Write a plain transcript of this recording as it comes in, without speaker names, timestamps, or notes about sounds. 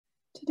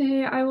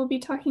Today I will be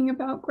talking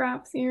about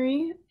graph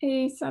theory,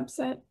 a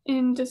subset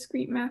in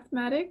discrete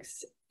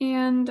mathematics,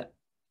 and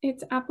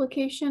its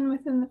application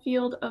within the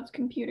field of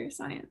computer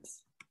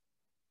science.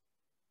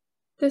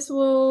 This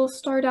will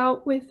start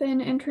out with an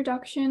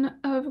introduction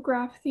of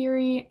graph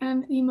theory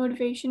and the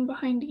motivation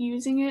behind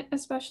using it,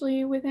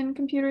 especially within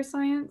computer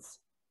science.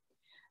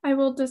 I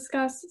will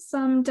discuss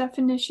some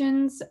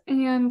definitions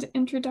and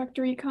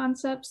introductory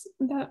concepts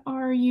that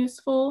are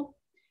useful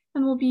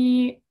and will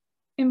be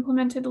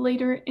implemented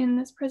later in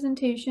this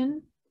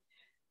presentation.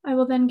 I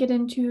will then get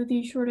into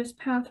the shortest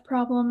path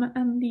problem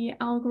and the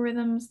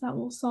algorithms that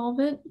will solve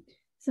it.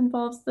 This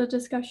involves the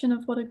discussion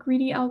of what a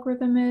greedy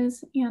algorithm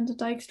is and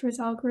Dijkstra's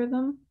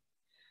algorithm.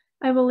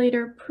 I will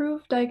later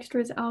prove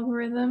Dijkstra's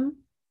algorithm,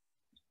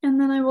 and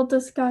then I will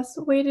discuss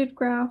weighted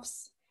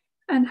graphs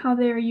and how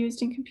they are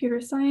used in computer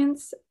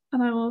science,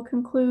 and I will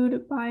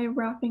conclude by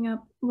wrapping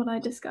up what I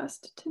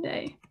discussed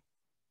today.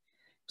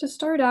 To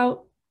start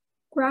out,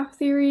 graph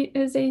theory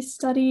is a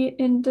study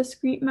in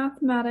discrete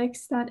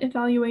mathematics that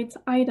evaluates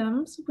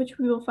items, which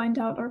we will find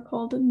out are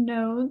called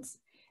nodes,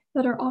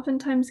 that are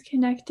oftentimes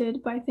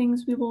connected by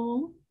things we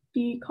will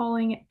be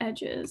calling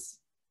edges.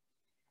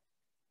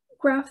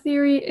 Graph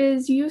theory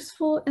is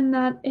useful in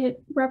that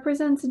it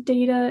represents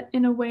data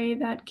in a way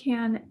that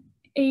can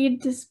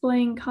aid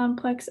displaying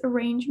complex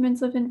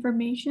arrangements of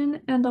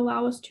information and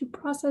allow us to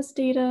process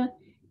data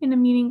in a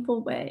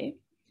meaningful way.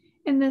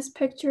 In this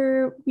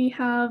picture, we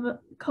have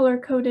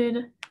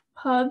color-coded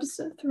pubs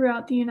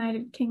throughout the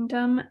United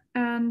Kingdom,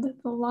 and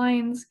the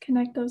lines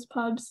connect those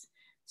pubs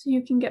so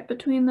you can get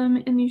between them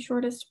in the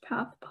shortest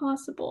path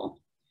possible.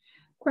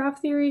 Graph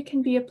theory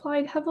can be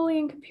applied heavily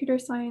in computer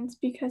science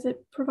because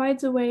it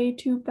provides a way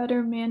to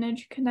better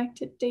manage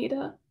connected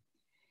data.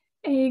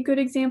 A good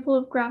example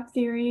of graph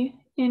theory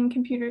in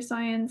computer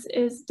science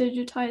is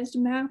digitized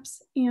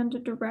maps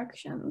and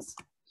directions.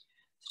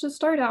 So to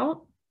start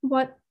out,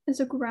 what is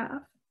a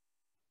graph?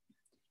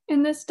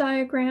 In this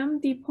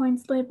diagram, the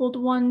points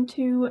labeled 1,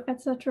 2,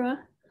 etc.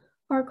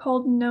 are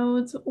called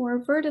nodes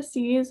or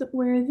vertices,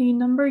 where the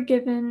number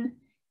given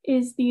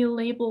is the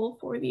label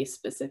for the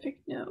specific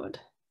node.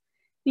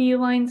 The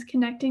lines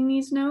connecting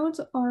these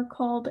nodes are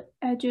called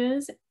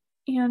edges,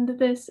 and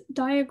this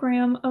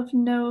diagram of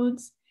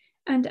nodes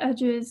and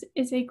edges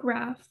is a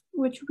graph,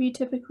 which we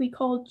typically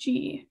call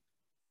G.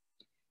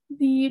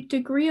 The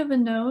degree of a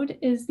node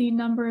is the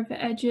number of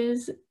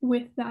edges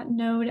with that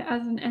node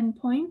as an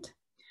endpoint.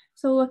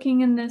 So looking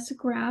in this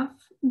graph,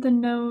 the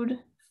node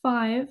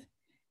 5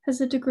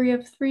 has a degree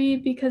of 3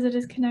 because it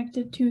is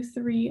connected to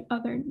 3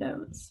 other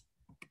nodes.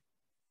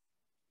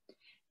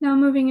 Now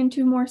moving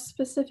into more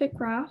specific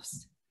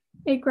graphs,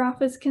 a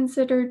graph is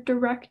considered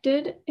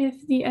directed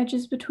if the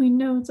edges between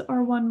nodes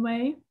are one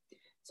way.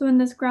 So in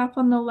this graph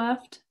on the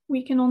left,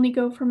 we can only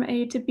go from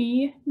A to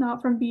B,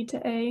 not from B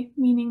to A,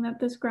 meaning that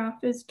this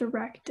graph is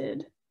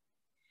directed.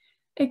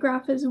 A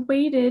graph is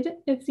weighted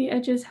if the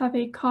edges have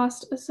a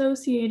cost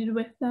associated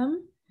with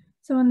them.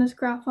 So in this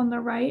graph on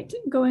the right,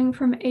 going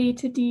from A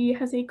to D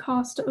has a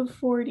cost of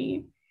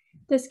 40.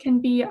 This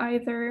can be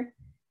either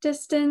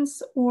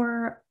distance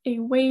or a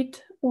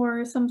weight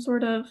or some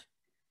sort of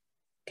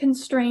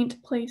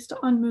constraint placed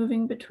on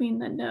moving between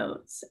the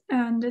nodes.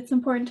 And it's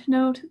important to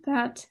note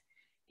that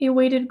a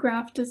weighted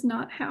graph does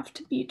not have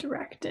to be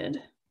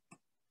directed.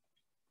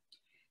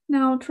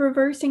 Now,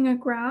 traversing a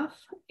graph,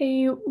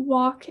 a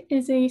walk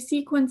is a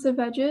sequence of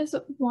edges,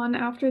 one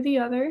after the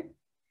other.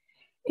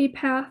 A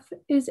path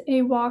is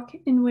a walk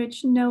in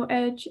which no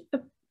node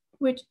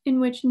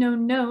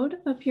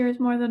appears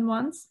more than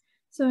once.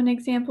 So an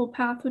example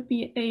path would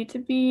be A to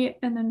B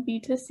and then B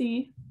to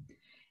C.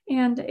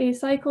 And a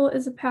cycle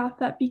is a path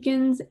that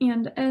begins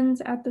and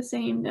ends at the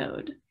same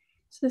node.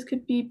 So this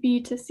could be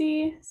B to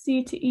C,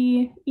 C to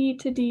E, E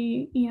to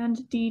D,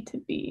 and D to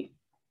B.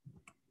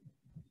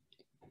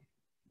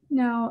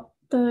 Now,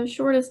 the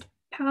shortest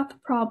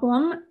path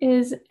problem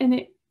is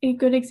a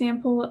good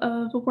example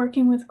of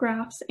working with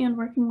graphs and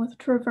working with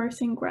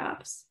traversing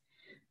graphs.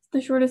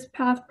 The shortest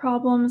path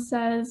problem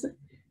says,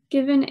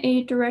 given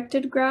a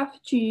directed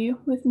graph G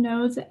with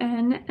nodes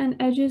N and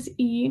edges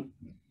E,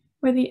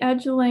 where the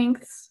edge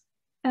lengths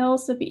L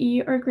sub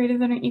E are greater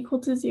than or equal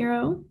to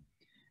 0,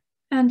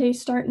 and a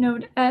start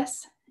node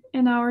S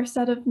in our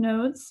set of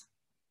nodes,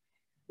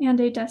 and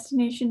a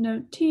destination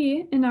node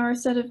T in our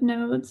set of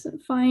nodes,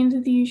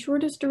 find the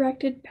shortest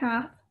directed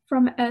path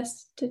from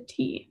S to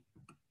T.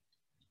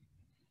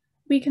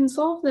 We can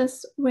solve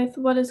this with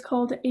what is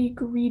called a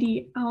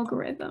greedy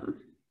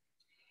algorithm.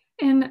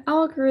 An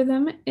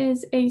algorithm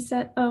is a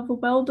set of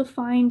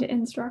well-defined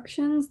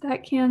instructions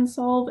that can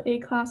solve a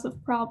class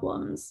of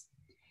problems.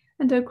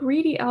 And a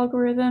greedy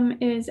algorithm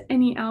is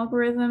any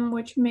algorithm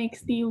which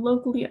makes the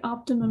locally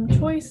optimum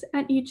choice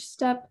at each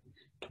step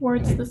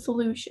towards the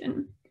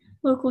solution.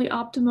 Locally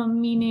optimum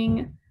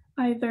meaning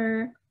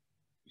either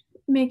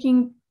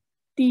making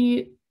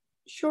the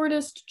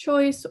shortest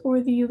choice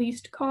or the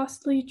least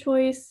costly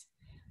choice,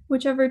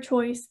 whichever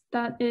choice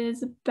that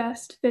is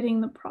best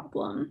fitting the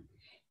problem.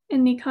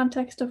 In the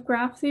context of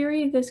graph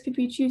theory, this could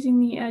be choosing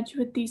the edge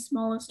with the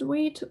smallest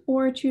weight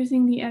or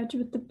choosing the edge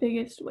with the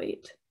biggest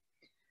weight.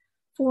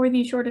 For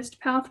the shortest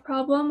path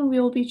problem, we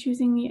will be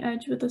choosing the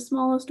edge with the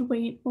smallest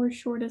weight or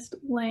shortest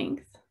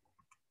length.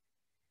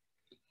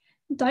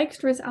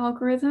 Dijkstra's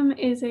algorithm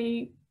is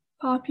a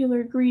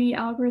popular greedy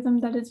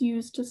algorithm that is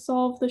used to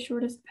solve the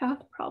shortest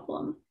path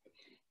problem.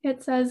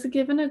 It says,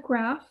 given a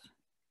graph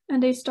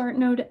and a start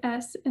node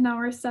S in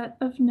our set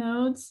of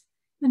nodes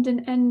and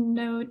an end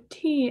node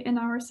T in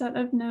our set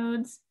of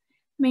nodes,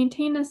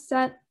 maintain a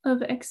set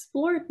of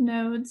explored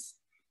nodes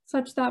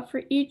such that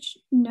for each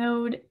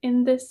node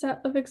in this set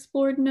of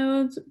explored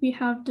nodes, we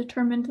have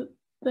determined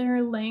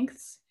their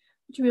lengths,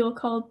 which we will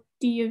call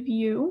D of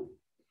U,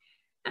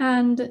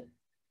 and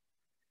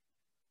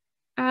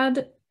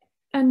add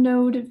a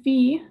node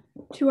V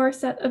to our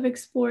set of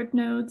explored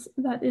nodes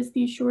that is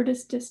the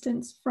shortest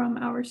distance from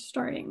our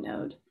starting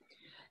node.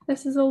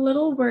 This is a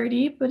little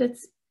wordy, but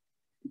it's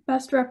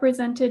best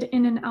represented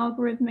in an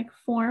algorithmic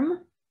form.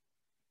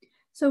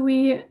 So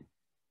we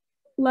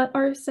let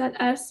our set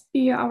S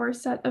be our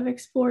set of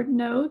explored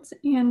nodes,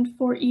 and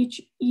for each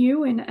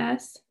U in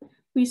S,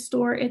 we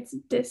store its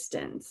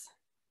distance.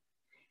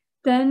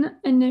 Then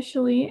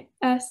initially,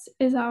 S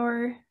is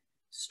our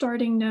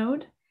starting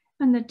node,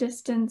 and the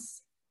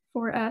distance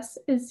for S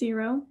is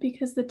 0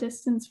 because the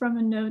distance from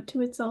a node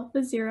to itself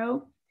is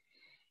 0.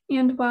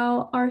 And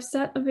while our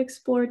set of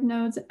explored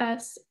nodes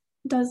S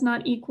does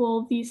not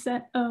equal the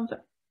set of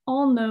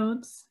all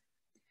nodes,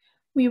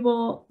 we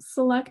will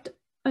select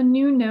a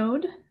new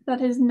node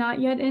that is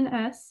not yet in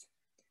S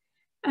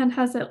and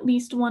has at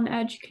least one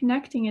edge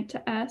connecting it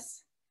to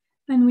S,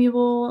 and we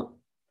will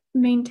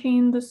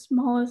maintain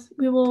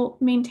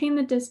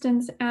the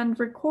distance and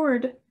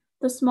record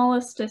the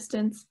smallest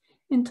distance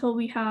until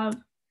we have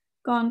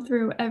gone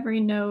through every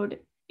node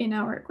in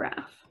our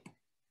graph.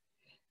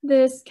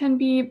 This can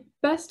be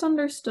best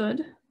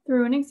understood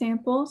through an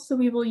example, so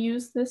we will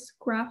use this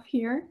graph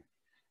here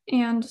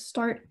and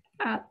start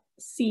at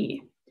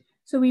C.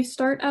 So we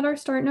start at our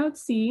start node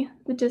C,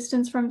 the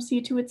distance from C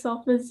to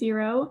itself is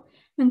 0,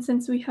 and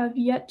since we have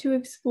yet to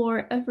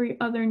explore every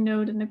other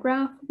node in the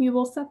graph, we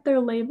will set their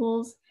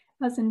labels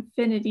as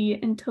infinity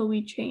until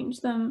we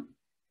change them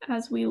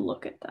as we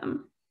look at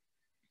them.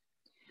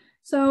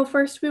 So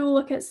first we will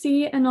look at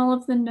C and all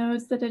of the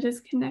nodes that it is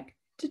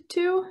connected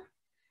to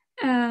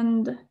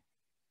and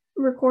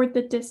record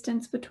the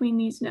distance between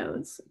these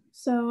nodes.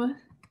 So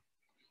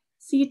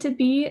C to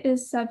B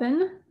is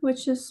 7,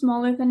 which is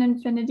smaller than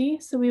infinity,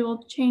 so we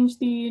will change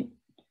the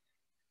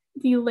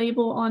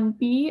label on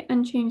B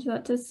and change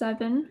that to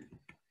 7.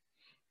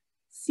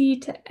 C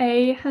to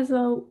A has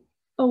a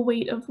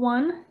weight of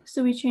 1,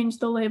 so we change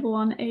the label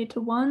on A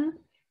to 1.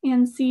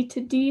 And C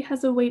to D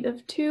has a weight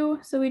of 2,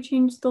 so we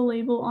change the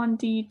label on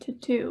D to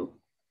 2.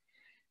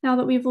 Now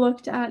that we've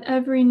looked at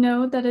every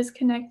node that is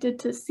connected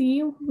to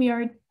C, we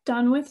are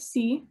done with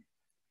C,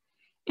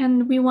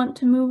 and we want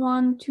to move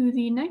on to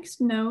the next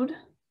node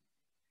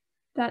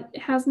that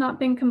has not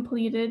been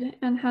completed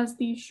and has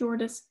the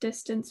shortest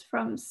distance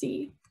from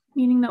C,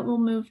 meaning that we'll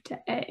move to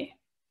A.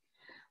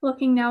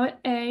 Looking now at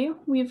A,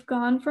 we've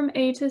gone from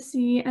A to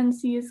C, and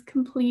C is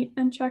complete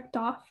and checked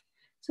off.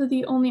 So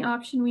the only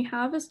option we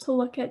have is to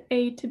look at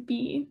A to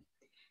B.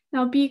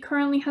 Now B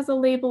currently has a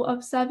label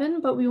of 7,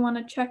 but we want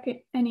to check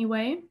it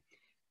anyway.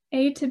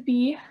 A to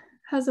B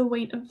has a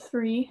weight of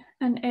 3,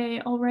 and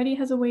A already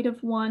has a weight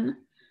of 1.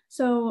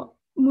 So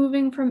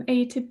moving from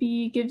A to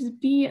B gives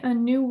B a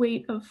new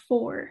weight of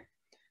 4.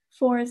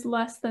 4 is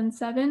less than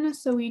 7,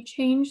 so we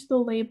change the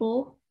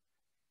label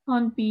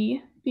on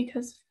B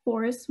because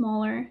 4 is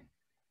smaller.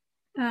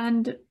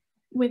 And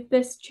with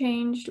this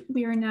changed,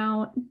 we are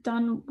now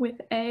done with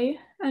A,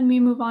 and we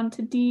move on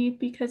to D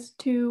because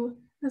 2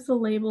 as a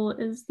label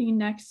is the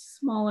next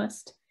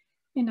smallest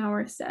in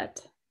our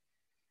set.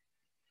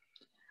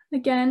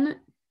 Again,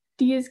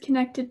 D is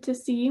connected to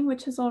C,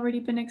 which has already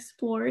been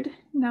explored.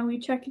 Now we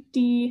check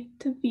D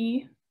to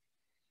B.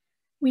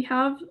 We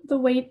have the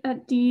weight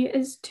at D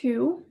is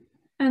 2,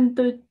 and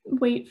the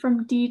weight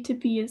from D to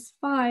B is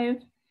 5,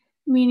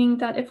 meaning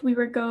that if we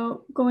were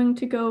going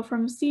to go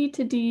from C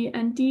to D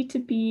and D to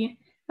B,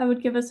 that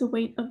would give us a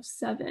weight of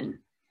 7.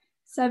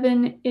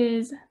 7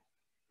 is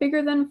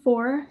bigger than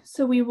 4,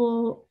 so we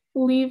will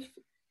leave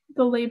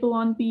the label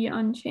on B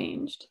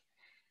unchanged.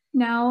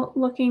 Now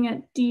looking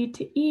at D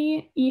to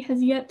E, E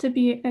has yet to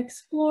be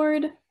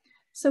explored,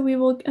 so we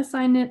will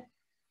assign it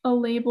a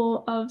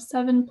label of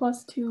 7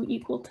 plus 2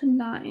 equal to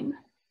 9.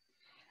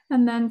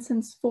 And then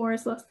since 4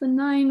 is less than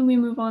 9, we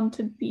move on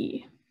to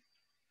B.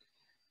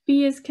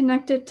 B is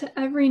connected to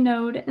every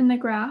node in the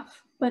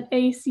graph, but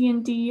A, C,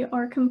 and D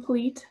are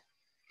complete,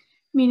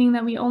 meaning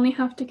that we only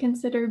have to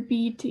consider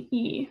B to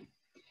E.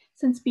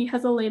 Since B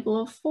has a label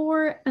of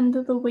 4 and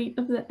the weight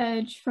of the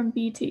edge from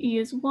B to E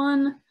is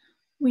 1,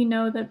 we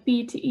know that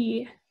B to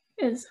E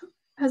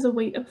has a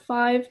weight of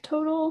 5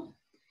 total,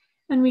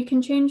 and we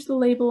can change the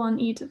label on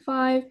E to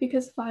 5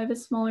 because 5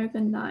 is smaller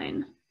than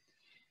 9.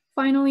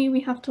 Finally,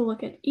 we have to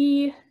look at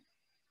E.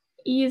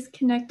 E is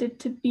connected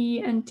to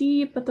B and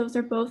D, but those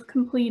are both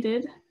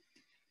completed,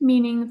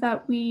 meaning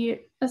that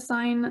we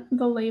assign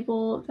the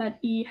label that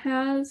E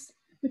has,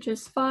 which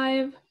is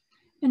 5,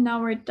 and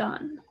now we're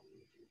done.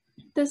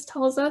 This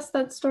tells us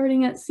that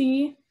starting at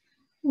C,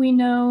 we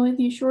know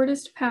the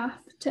shortest path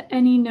to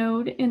any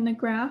node in the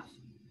graph,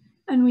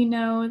 and we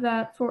know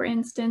that, for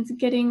instance,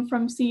 getting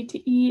from C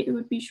to E, it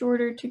would be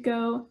shorter to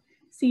go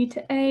C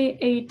to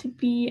A to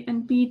B,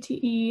 and B to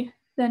E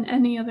than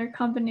any other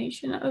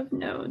combination of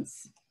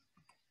nodes.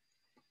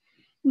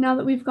 Now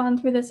that we've gone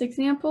through this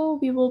example,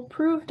 we will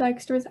prove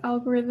Dijkstra's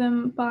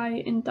algorithm by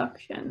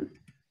induction.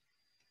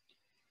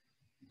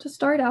 To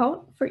start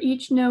out, for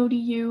each node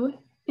U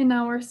in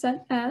our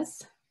set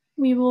S,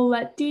 we will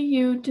let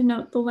du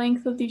denote the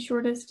length of the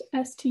shortest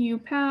S to U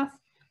path,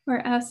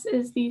 where S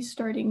is the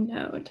starting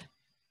node.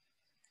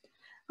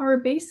 Our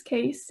base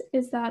case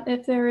is that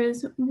if there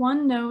is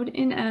one node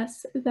in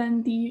S,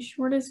 then the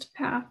shortest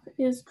path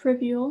is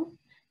trivial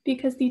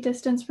because the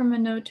distance from a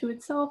node to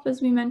itself,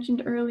 as we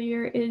mentioned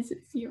earlier, is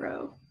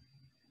 0.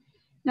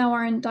 Now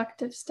our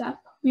inductive step.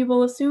 We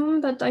will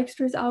assume that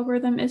Dijkstra's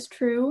algorithm is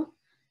true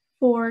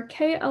for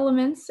k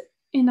elements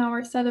in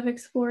our set of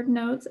explored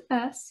nodes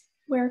S,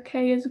 where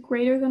k is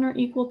greater than or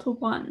equal to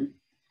 1.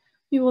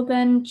 We will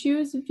then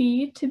choose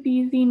V to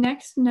be the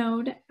next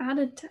node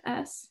added to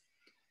S,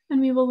 and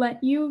we will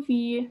let uv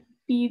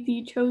be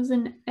the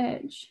chosen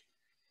edge.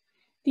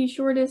 The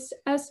shortest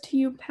S to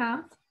U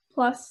path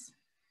plus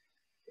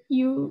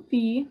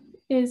uv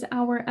is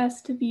our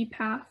S to V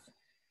path,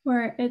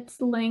 where its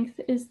length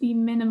is the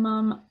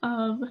minimum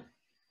of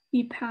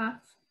the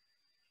path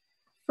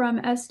from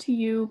S to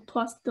U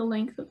plus the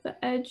length of the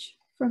edge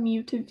from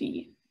U to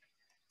V.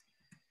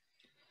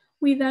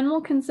 We then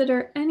will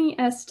consider any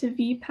S to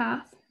V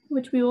path,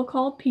 which we will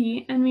call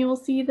P, and we will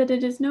see that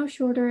it is no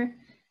shorter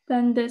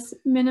than this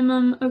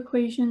minimum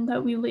equation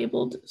that we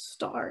labeled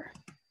star.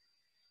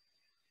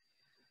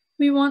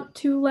 We want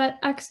to let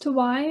x to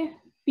y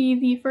be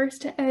the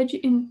first edge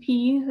in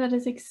P that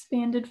is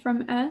expanded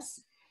from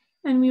S,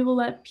 and we will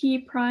let P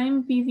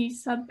prime be the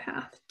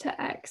subpath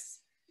to x.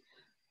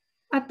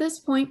 At this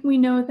point, we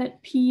know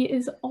that P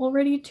is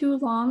already too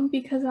long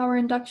because our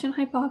induction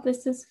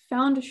hypothesis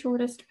found a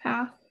shortest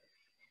path,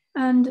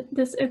 and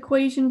this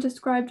equation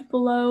described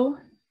below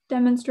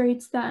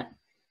demonstrates that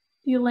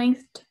the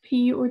length to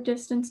P or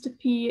distance to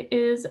P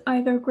is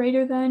either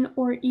greater than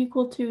or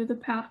equal to the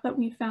path that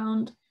we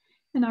found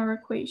in our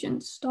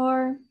equation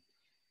star,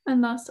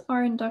 and thus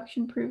our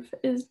induction proof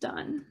is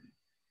done.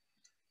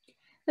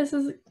 This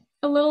is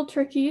a little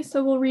tricky,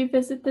 so we'll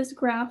revisit this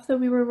graph that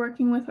we were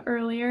working with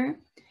earlier.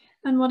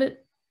 And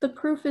what the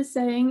proof is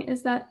saying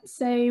is that,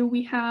 say,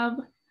 we have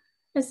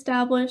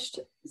established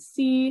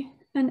C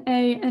and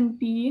A and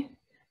B,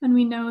 and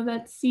we know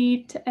that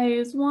C to A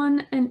is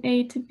 1 and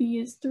A to B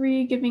is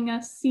 3, giving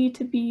us C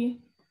to B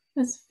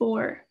as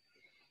 4.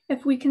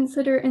 If we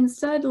consider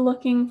instead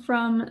looking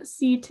from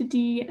C to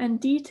D and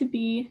D to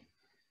B,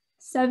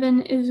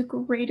 7 is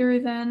greater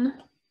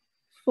than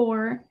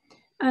 4,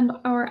 and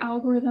our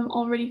algorithm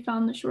already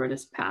found the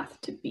shortest path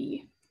to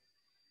B.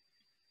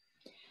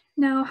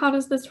 Now, how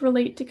does this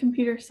relate to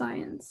computer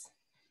science?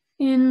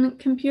 In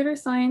computer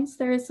science,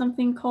 there is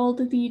something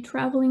called the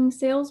traveling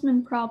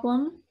salesman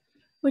problem,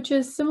 which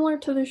is similar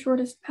to the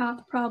shortest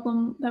path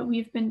problem that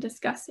we've been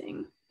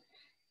discussing.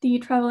 The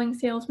traveling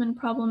salesman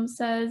problem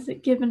says,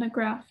 given a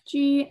graph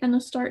G and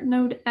a start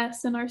node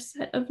S in our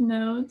set of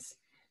nodes,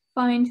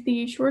 find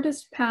the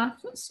shortest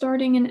path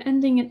starting and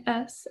ending at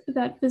S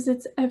that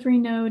visits every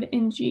node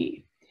in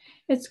G.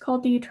 It's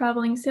called the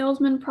traveling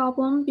salesman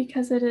problem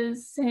because it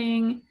is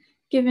saying,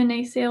 given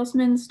a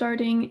salesman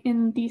starting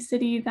in the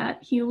city that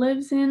he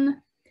lives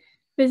in,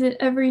 visit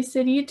every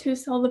city to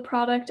sell the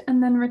product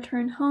and then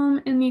return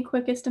home in the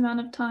quickest amount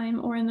of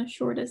time or in the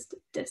shortest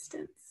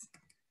distance.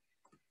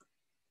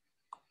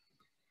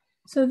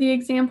 So the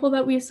example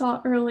that we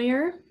saw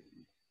earlier,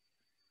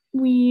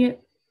 we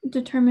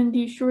determined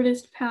the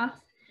shortest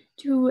path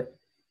to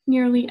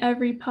nearly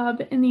every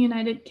pub in the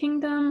United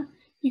Kingdom.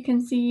 You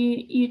can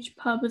see each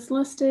pub is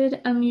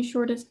listed and the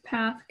shortest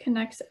path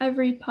connects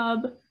every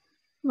pub,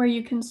 where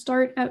you can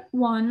start at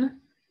 1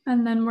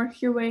 and then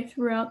work your way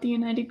throughout the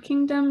United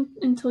Kingdom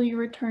until you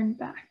return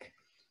back.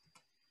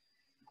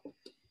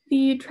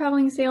 The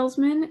traveling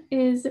salesman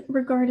is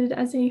regarded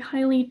as a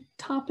highly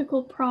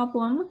topical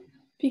problem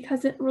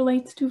because it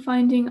relates to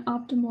finding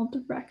optimal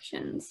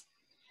directions.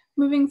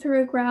 Moving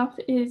through a graph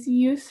is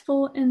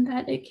useful in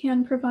that it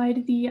can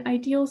provide the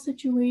ideal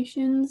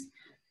situations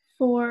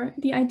for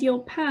the ideal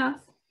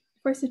path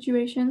for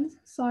situations,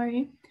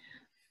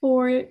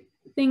 for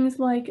things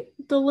like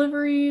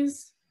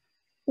deliveries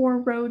or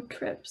road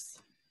trips.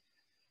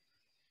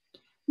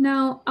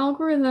 Now,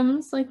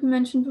 algorithms, like we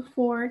mentioned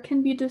before,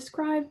 can be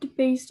described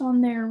based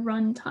on their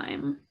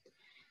runtime.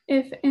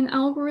 If an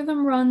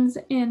algorithm runs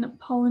in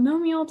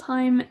polynomial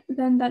time,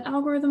 then that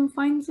algorithm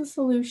finds a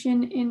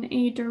solution in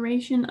a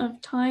duration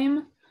of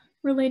time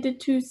related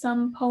to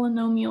some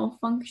polynomial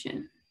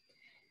function.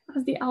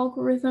 as the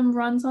algorithm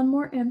runs on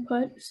more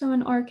input, so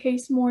in our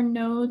case, more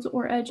nodes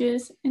or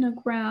edges in a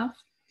graph,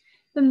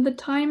 then the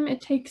time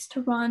it takes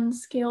to run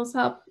scales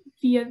up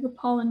via the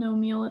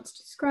polynomial it's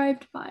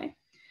described by.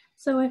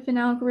 So if an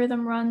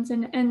algorithm runs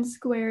in n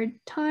squared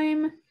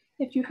time,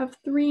 if you have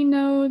 3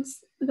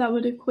 nodes, that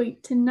would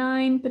equate to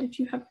 9, but if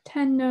you have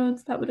 10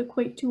 nodes, that would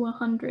equate to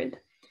 100,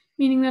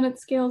 meaning that it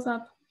scales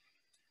up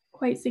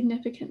quite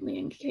significantly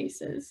in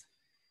cases.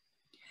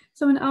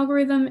 So an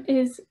algorithm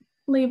is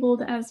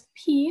labeled as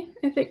P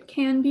if it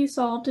can be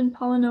solved in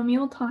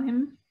polynomial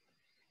time,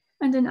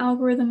 and an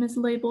algorithm is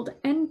labeled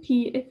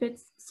NP if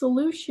its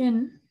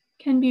solution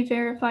can be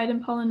verified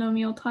in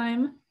polynomial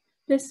time.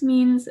 This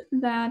means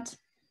that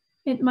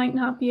it might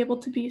not be able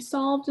to be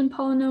solved in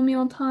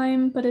polynomial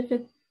time, but if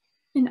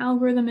an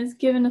algorithm is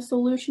given a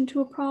solution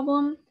to a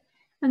problem,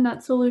 and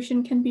that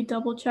solution can be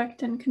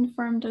double-checked and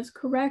confirmed as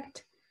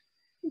correct,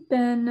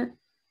 then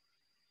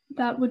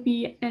that would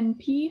be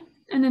NP,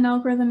 and an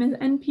algorithm is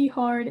NP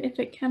hard if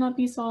it cannot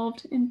be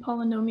solved in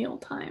polynomial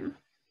time.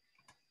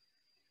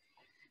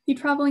 The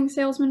traveling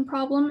salesman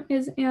problem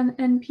is an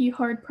NP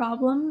hard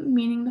problem,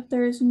 meaning that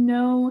there is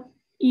no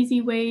easy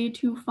way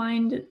to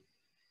find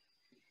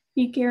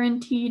the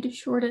guaranteed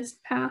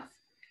shortest path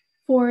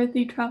for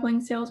the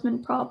traveling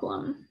salesman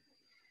problem.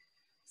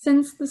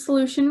 Since the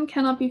solution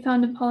cannot be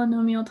found in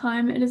polynomial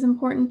time, it is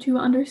important to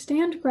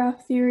understand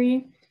graph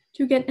theory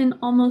to get an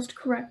almost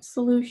correct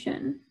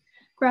solution.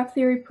 Graph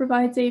theory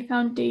provides a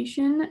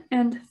foundation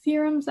and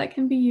theorems that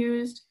can be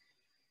used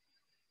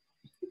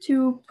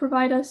to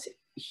provide us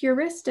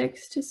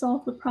heuristics to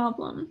solve the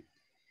problem.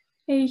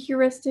 A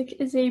heuristic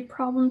is a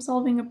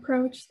problem-solving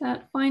approach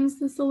that finds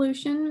the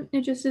solution.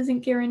 It just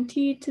isn't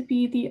guaranteed to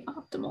be the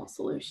optimal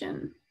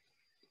solution.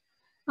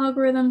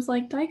 Algorithms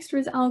like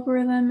Dijkstra's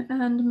algorithm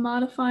and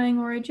modifying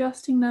or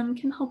adjusting them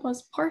can help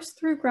us parse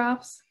through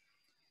graphs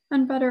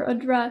and better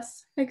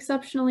address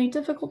exceptionally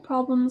difficult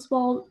problems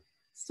while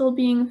still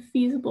being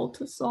feasible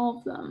to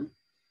solve them.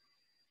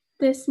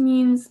 This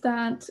means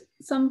that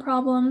some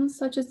problems,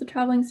 such as the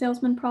traveling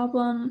salesman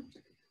problem,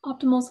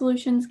 optimal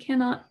solutions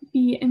cannot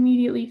be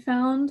immediately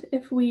found.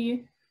 If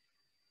we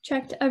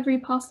checked every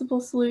possible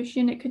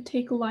solution, it could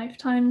take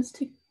lifetimes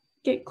to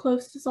get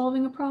close to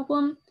solving a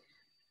problem.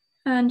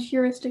 And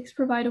heuristics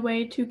provide a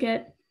way to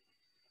get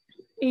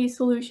a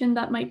solution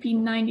that might be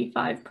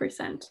 95%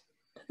 to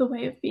the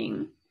way of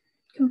being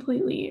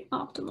completely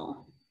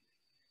optimal.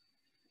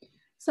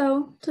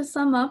 So to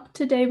sum up,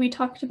 today we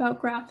talked about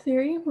graph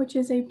theory, which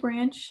is a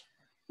branch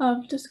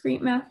of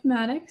discrete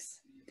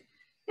mathematics.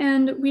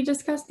 And we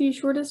discussed the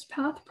shortest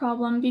path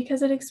problem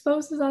because it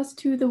exposes us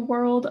to the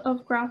world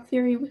of graph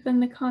theory within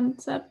the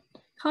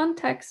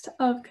context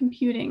of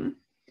computing.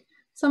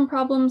 Some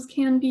problems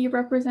can be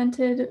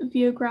represented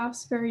via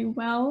graphs very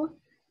well,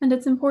 and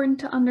it's important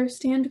to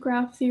understand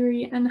graph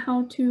theory and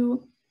how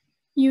to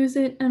use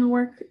it and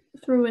work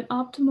through it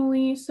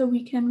optimally so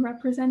we can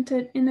represent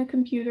it in a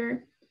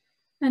computer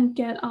and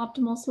get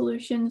optimal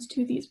solutions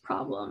to these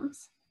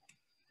problems.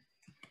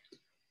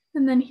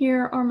 And then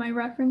here are my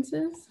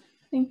references.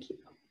 Thank you.